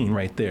 18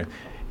 right there.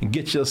 And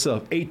get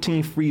yourself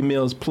 18 free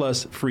meals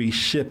plus free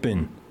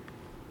shipping.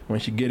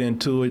 Once you get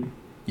into it,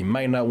 you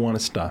might not want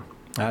to stop.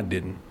 I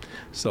didn't.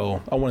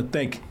 So I want to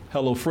thank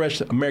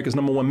HelloFresh, America's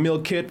 #1 meal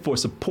kit, for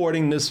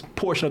supporting this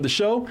portion of the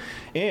show.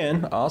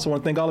 And I also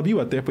want to thank all of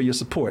you out there for your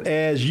support.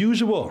 As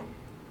usual,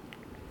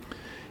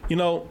 I'm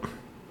going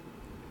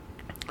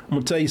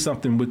to tell you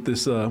something with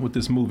this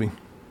movie.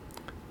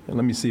 And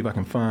let me see if I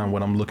can find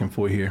what I'm looking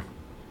for here.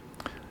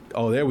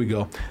 Oh, there we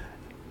go.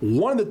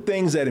 One of the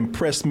things that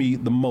impressed me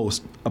the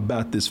most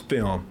about this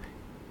film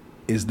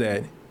is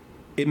that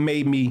it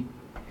made me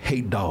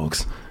hate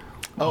dogs.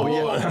 Oh,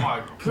 yeah. Oh,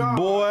 my God.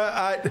 Boy,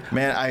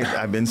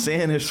 I've been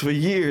saying this for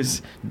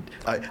years.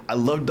 I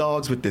love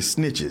dogs with their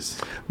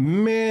snitches.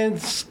 Man,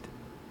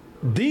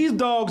 these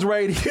dogs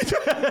right here.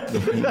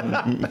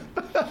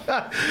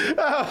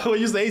 Oh,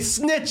 you say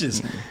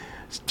snitches.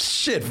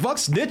 Shit, fuck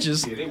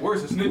snitches. Yeah, they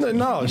worse than snitches.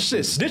 No,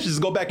 shit,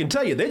 snitches go back and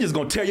tell you. They're just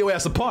going to tear your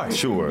ass apart.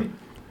 Sure.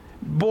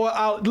 Boy,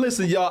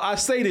 listen, y'all, I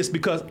say this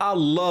because I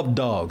love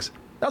dogs.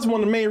 That's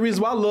one of the main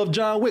reasons why I love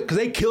John Wick, because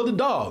they killed a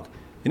dog.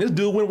 And this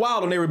dude went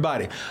wild on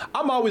everybody.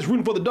 I'm always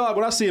rooting for the dog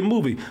when I see a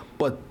movie.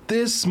 But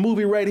this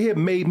movie right here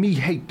made me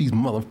hate these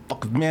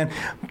motherfuckers, man.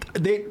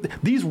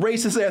 These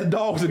racist ass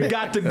dogs have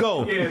got to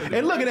go. Yeah.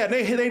 And look at that.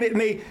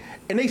 They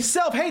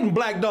self-hating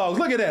black dogs.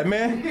 Look at that,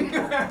 man.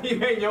 You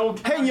hate your own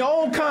kind. Hating your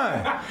own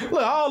kind.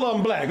 Look, all of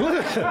them black. Look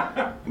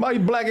at my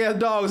black ass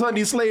dogs.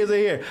 Honey, these slaves are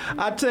here.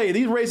 I tell you,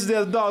 these racist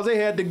ass dogs, they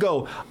had to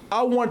go.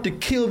 I want to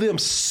kill them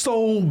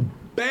so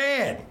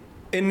bad.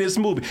 in this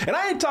movie. And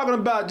I ain't talking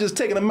about just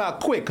taking them out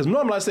quick, because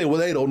normally I say, well,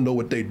 they don't know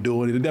what they're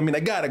doing. I mean,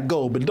 they got to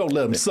go, but don't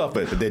let them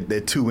suffer. But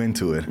they're too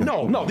into it.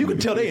 No, you can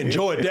tell they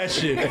enjoyed that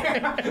shit.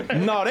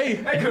 No, they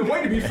couldn't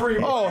wait to be free.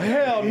 Oh,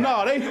 hell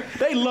no.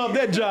 They love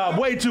that job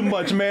way too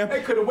much, man.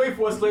 They couldn't wait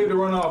for a slave to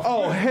run off.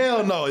 Oh,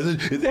 hell no.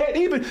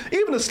 Even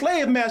the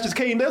slave masters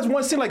came. There's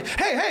one scene like,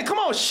 hey, come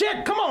on,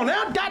 shit, come on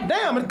now.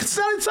 Goddamn,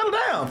 settle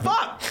down.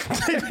 Fuck.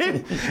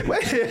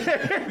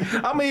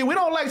 I mean, we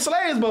don't like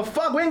slaves, but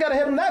fuck, we ain't got to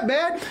hit them that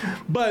bad.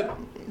 But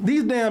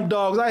these damn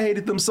dogs, I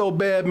hated them so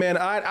bad, man.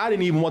 I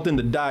didn't even want them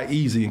to die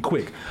easy and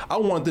quick. I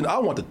want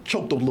to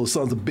choke those little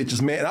sons of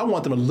bitches, man. And I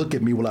want them to look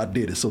at me while I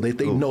did it, so they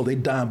know they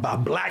dying by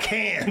black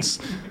hands.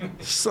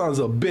 Sons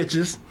of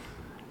bitches.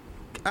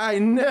 I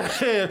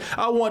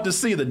want to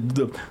see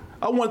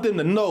I want them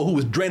to know who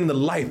was draining the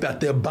life out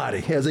their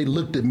body as they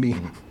looked at me.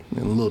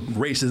 And little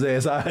racist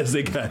ass eyes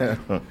they got.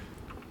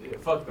 Yeah,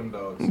 fuck them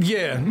dogs.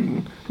 Yeah,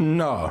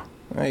 no.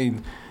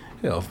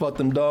 Fuck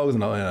them dogs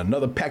and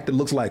another pack that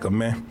looks like them,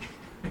 man.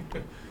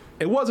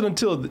 It wasn't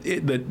until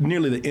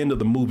nearly the end of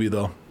the movie,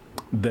 though,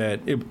 that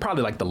it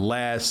probably like the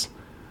last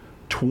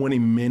 20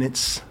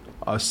 minutes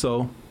or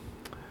so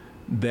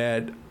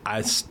that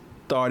I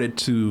started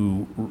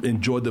to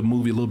enjoy the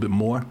movie a little bit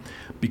more,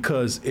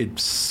 because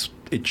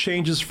it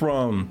changes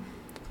from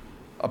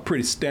a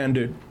pretty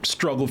standard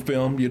struggle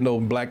film,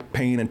 black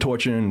pain and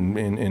torture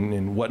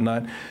and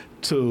whatnot,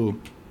 to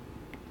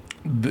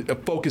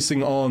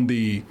focusing on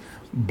the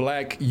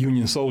black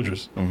Union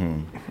soldiers.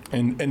 Mm-hmm.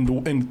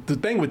 And the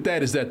thing with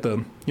that is that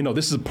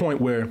this is a point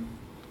where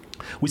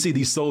we see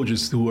these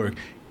soldiers who are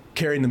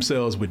carrying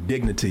themselves with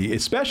dignity,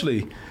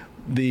 especially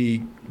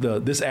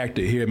this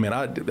actor here, man.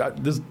 I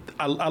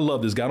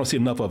love this guy. I don't see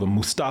enough of him.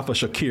 Mustafa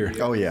Shakir.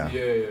 Oh yeah.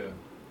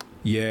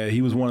 Yeah,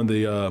 he was one of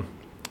the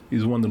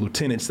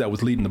lieutenants that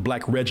was leading the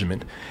black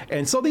regiment.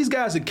 And so these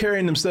guys are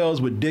carrying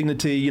themselves with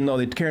dignity,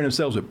 they're carrying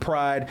themselves with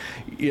pride,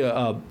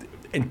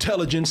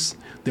 intelligence,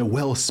 they're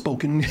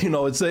well-spoken, it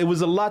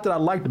was a lot that I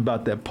liked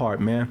about that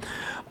part, man.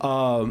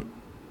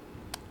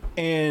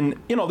 And,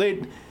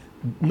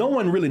 no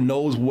one really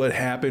knows what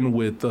happened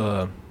with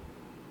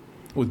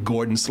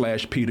Gordon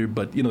 / Peter,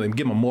 but they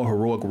give him a more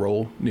heroic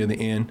role near the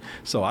end.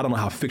 So I don't know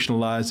how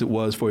fictionalized it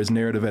was for his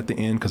narrative at the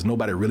end, because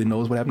nobody really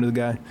knows what happened to the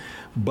guy.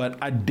 But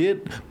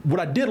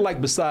what I did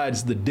like,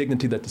 besides the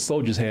dignity that the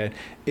soldiers had,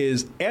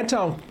 is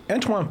Antoine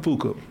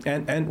Fuqua,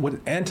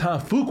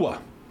 Anton Fuqua,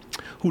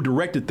 who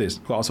directed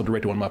this, who also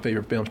directed one of my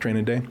favorite films,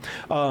 Training Day.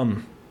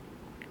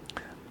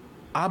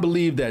 I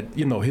believe that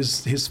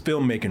his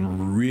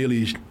filmmaking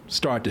really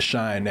started to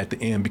shine at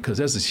the end, because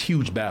there's this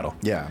huge battle.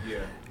 Yeah.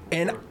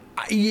 And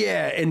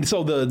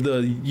so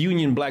the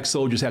Union black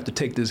soldiers have to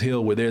take this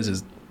hill where there's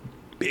this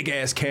big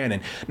ass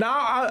cannon. Now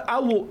I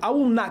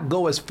will not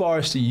go as far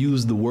as to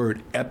use the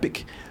word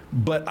epic,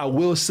 but I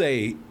will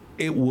say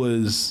it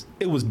was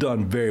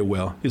done very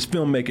well. His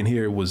filmmaking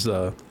here was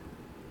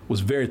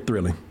very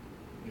thrilling.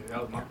 Yeah,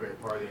 that was my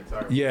favorite part of the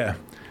entire movie. Yeah.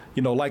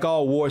 Like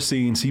all war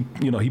scenes, he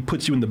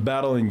puts you in the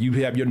battle and you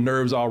have your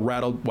nerves all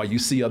rattled while you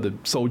see other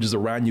soldiers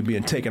around you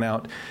being taken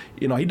out.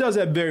 He does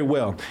that very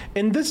well.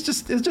 And it's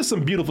just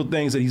some beautiful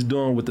things that he's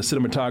doing with the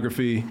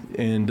cinematography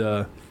and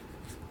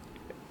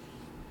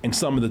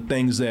some of the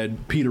things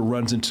that Peter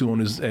runs into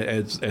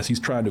as he's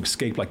trying to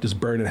escape, like this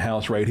burning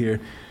house right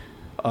here.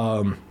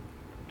 And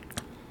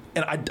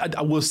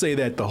I will say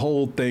that the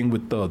whole thing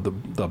with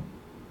the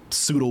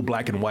pseudo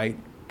black and white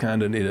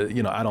kind of, I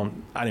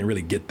didn't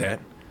really get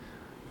that.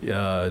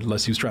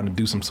 Unless he was trying to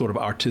do some sort of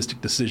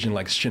artistic decision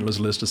like Schindler's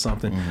List or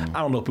something. Mm-hmm.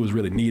 I don't know if it was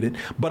really needed.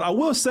 But I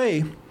will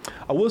say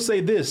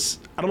this,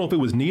 I don't know if it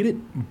was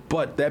needed,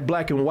 but that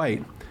black and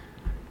white,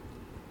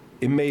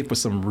 it made for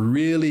some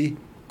really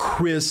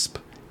crisp,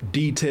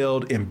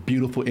 detailed, and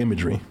beautiful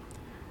imagery.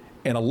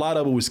 And a lot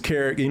of it was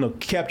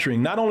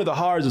capturing not only the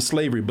horrors of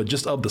slavery, but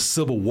just of the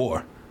Civil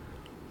War.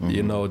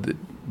 Mm-hmm. The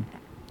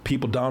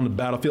people down the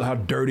battlefield, how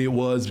dirty it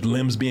was,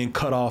 limbs being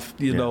cut off,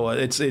 it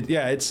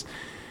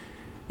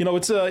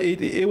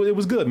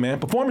was good, man.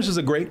 Performances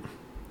are great.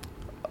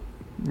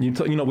 We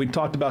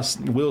talked about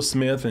Will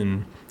Smith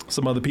and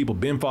some other people.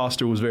 Ben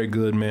Foster was very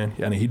good, man.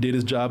 I mean, he did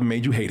his job and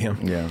made you hate him.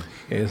 Yeah.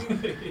 As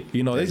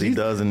he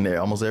does in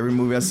almost every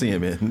movie I see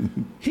him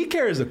in. He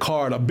carries a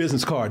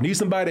business card. Need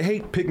somebody to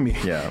hate? Pick me.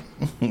 Yeah.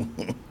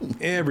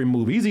 Every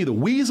movie. He's either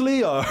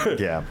Weasley or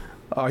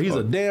he's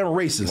a damn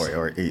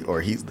racist.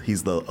 Or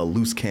he's a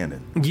loose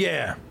cannon.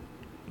 Yeah.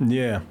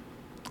 Yeah.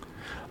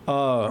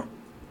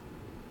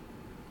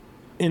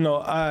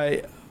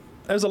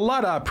 There's a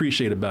lot I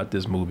appreciate about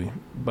this movie,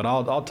 but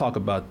I'll talk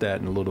about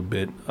that in a little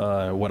bit,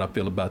 what I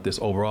feel about this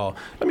overall.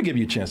 Let me give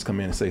you a chance to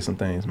come in and say some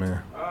things,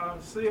 man.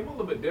 See, I'm a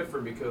little bit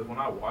different, because when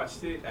I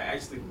watched it, I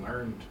actually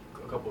learned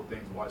a couple of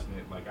things watching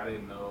it. Like, I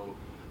didn't know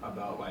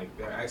about, like,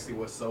 there actually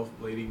was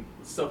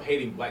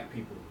self-hating black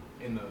people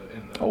in the.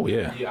 Oh,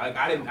 yeah. Yeah,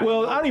 I didn't. I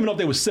don't even know if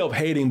they were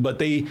self-hating,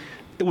 but it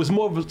was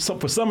more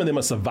for some of them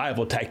a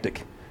survival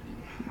tactic.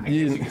 I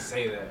guess you could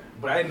say that,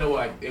 but I didn't know,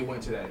 like, it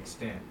went to that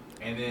extent.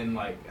 And then,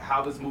 like,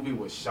 how this movie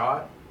was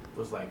shot,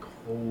 was like,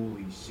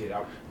 holy shit.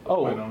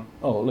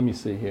 Let me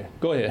see here.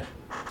 Go ahead.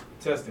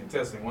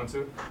 Testing, 1,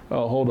 2.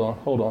 Oh, hold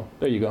on.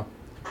 There you go.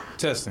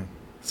 Testing.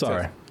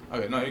 Sorry.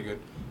 Okay, no, you're good.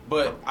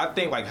 But I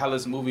think like how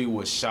this movie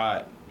was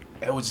shot,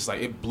 it was just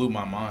like, it blew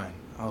my mind.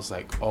 I was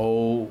like,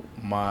 oh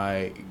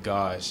my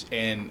gosh.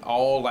 And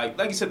all like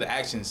you said, the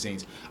action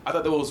scenes, I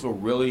thought those were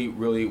really,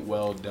 really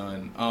well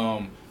done.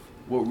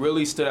 What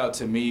really stood out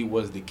to me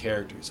was the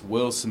characters.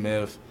 Will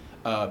Smith,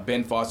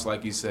 Ben Foster,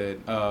 like you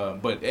said,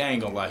 but I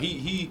ain't gonna lie,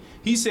 he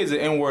says the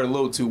N-word a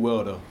little too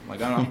well though.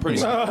 Like I'm pretty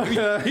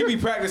sure he be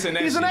practicing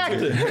that. He's an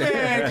actor.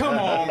 Man, come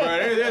on, bro.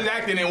 There's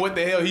acting in what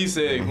the hell he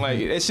said. Like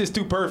it's just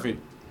too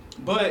perfect.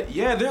 But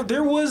yeah,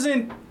 there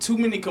wasn't too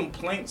many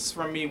complaints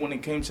from me when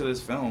it came to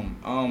this film.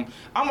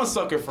 I'm a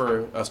sucker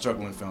for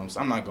struggling films.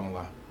 I'm not gonna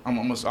lie.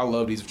 I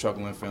love these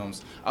struggling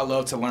films. I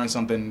love to learn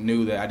something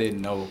new that I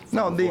didn't know.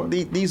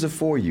 These are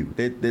for you.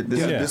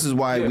 This is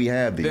why we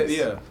have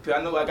these. Cause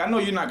I know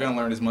you're not gonna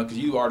learn as much because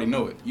you already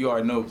know it. You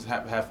already know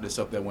half of the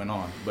stuff that went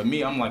on. But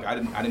me, I'm like I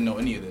didn't know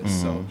any of this.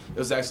 Mm-hmm. So it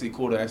was actually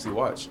cool to actually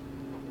watch.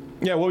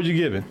 Yeah, what would you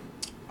give it?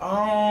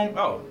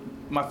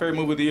 My favorite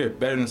movie of the year,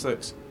 Better Than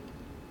Sex.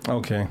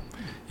 Okay.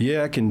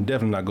 Yeah, I can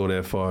definitely not go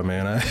that far,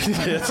 man.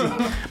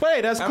 But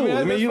hey, that's cool.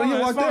 I mean, you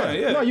walked there.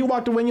 Yeah. No, you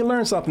walked away and you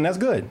learned something. That's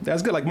good.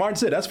 That's good. Like Martin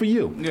said, that's for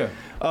you. Yeah.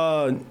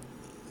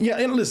 Yeah,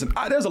 and listen,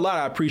 there's a lot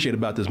I appreciate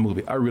about this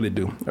movie. I really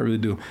do.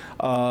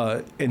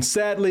 And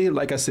sadly,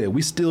 like I said,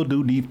 we still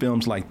do need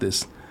films like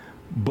this.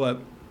 But,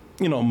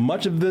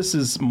 much of this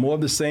is more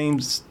of the same,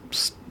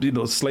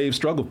 slave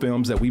struggle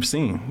films that we've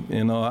seen.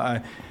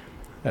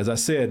 As I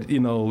said,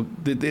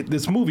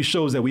 this movie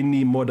shows that we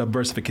need more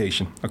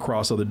diversification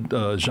across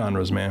other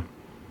genres, man.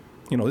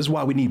 This is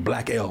why we need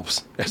black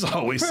elves, as I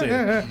always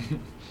say.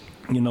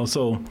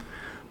 So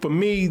for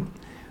me,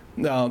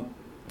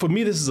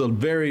 this is a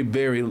very,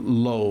 very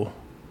low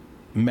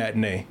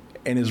matinee,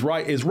 and it's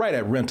right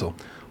at rental.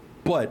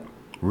 But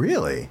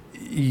really,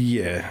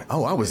 yeah.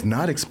 Oh, I was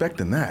not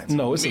expecting that.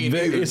 No, it's a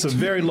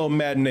very low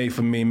matinee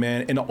for me,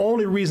 man. And the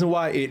only reason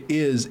why it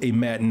is a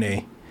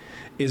matinee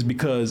is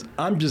because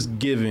I'm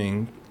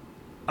giving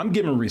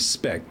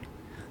respect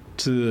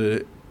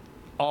to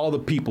all the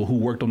people who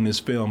worked on this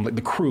film, like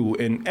the crew,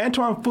 and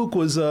Antoine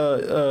Fuqua's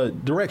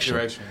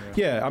direction.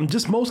 Yeah, I'm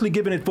just mostly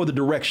giving it for the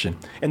direction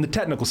and the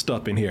technical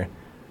stuff in here,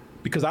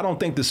 because I don't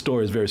think this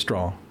story is very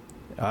strong.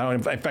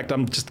 In fact,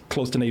 I'm just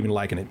close to not even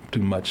liking it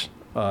too much.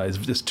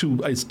 It's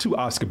too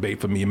Oscar bait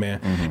for me, man,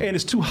 mm-hmm. And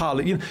it's too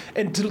Hollywood.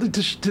 And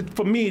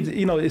for me,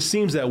 it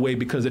seems that way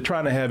because they're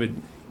trying to have it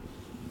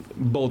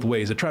both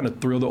ways. They're trying to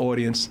thrill the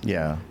audience,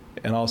 yeah,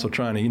 and also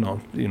trying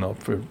to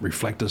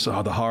reflect us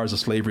the horrors of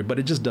slavery. But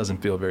it just doesn't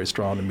feel very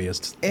strong to me.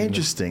 It's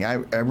interesting. I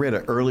read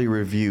an early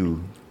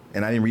review,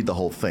 and I didn't read the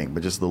whole thing,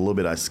 but just the little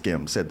bit I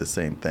skimmed said the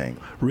same thing.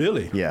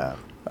 Really? Yeah.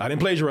 I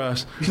didn't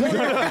plagiarize.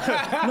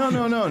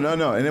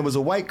 No. And it was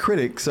a white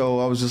critic,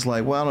 so I was just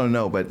like, well, I don't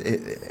know. But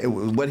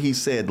what he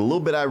said, the little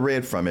bit I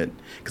read from it,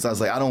 because I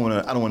was like, I don't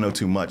want to know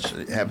too much.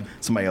 Have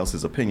somebody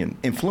else's opinion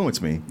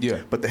influence me.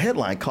 Yeah. But the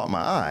headline caught my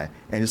eye,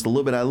 and just a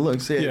little bit I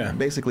looked, said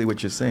basically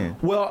what you're saying.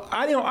 Well,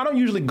 I don't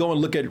usually go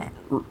and look at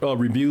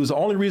reviews. The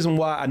only reason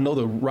why I know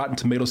the Rotten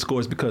Tomato score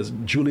is because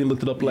Julian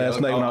looked it up last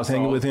night when I was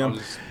hanging with him. I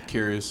was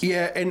curious.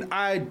 Yeah, and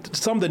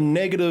some of the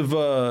negative.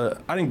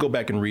 I didn't go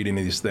back and read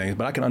any of these things,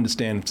 but I can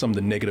understand some of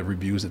the negative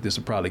reviews that this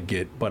will probably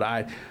get. But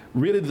I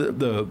really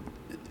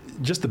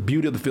just the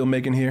beauty of the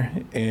filmmaking here,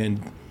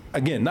 and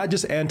again, not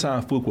just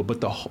Antoine Fuqua,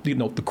 but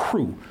the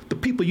crew, the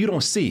people you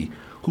don't see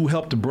who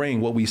helped to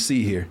bring what we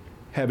see here,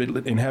 having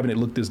it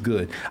look this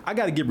good. I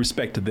got to give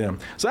respect to them.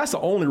 So that's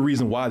the only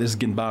reason why this is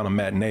getting by on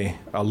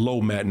a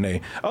low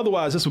matinee.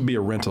 Otherwise, this would be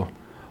a rental.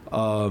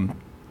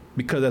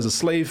 Because as a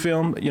slave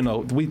film,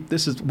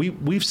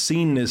 we've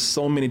seen this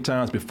so many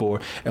times before,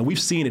 and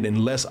we've seen it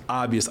in less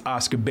obvious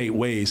Oscar bait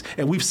ways,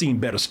 and we've seen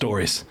better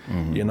stories.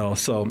 Mm-hmm.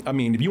 So I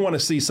mean, if you want to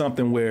see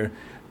something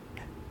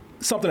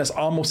that's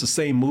almost the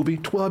same movie,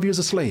 12 Years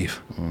a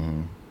Slave,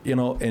 mm-hmm.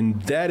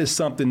 And that is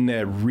something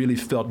that really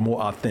felt more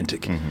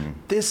authentic. Mm-hmm.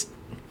 This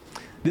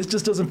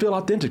just doesn't feel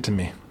authentic to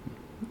me.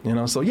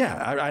 So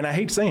yeah, I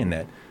hate saying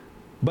that,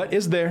 but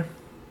it's there,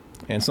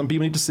 and some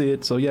people need to see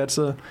it. So yeah, it's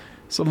a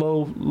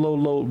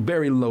low,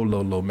 very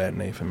low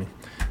matinee for me.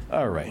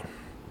 All right,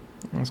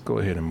 let's go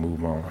ahead and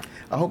move on.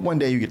 I hope one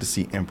day you get to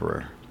see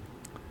Emperor.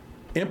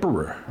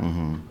 Emperor?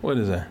 Mm-hmm. What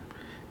is that?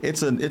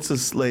 It's a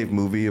slave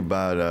movie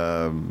about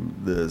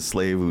the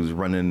slave who's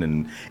running,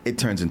 and it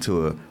turns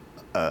into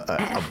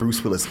a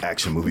Bruce Willis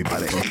action movie by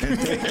the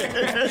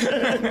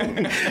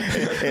end.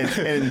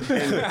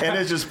 and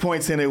there's just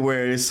points in it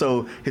where it's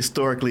so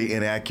historically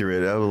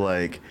inaccurate. I was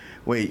like,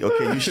 wait,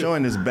 okay, you're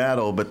showing this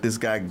battle, but this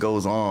guy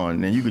goes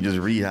on, and you could just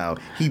read how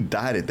he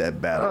died at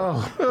that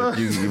battle. But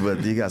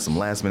you got some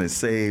last minute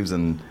saves,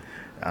 and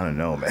I don't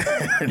know, man.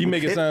 You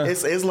make it sound...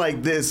 It's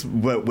like this,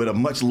 but with a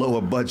much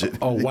lower budget.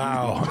 Oh,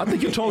 wow. I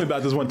think you told me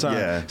about this one time.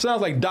 Yeah.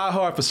 Sounds like Die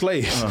Hard for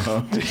slaves.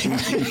 Uh-huh.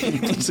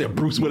 You said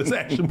Bruce Willis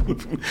action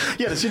movie.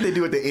 Yeah, the shit they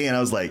do at the end, I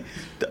was like,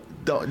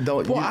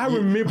 Don't. Well, I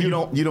remember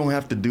You don't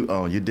have to do.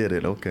 Oh, you did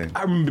it. Okay.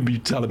 I remember you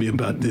telling me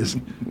about this.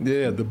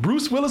 Yeah, the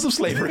Bruce Willis of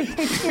slavery.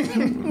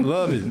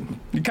 Love it.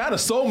 You kind of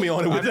sold me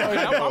on it with that.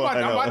 I'm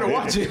about to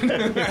watch it.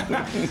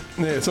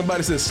 Yeah,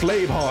 somebody said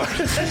slave hard.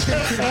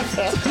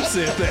 Who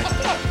said that?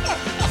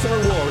 Sir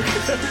Warwick.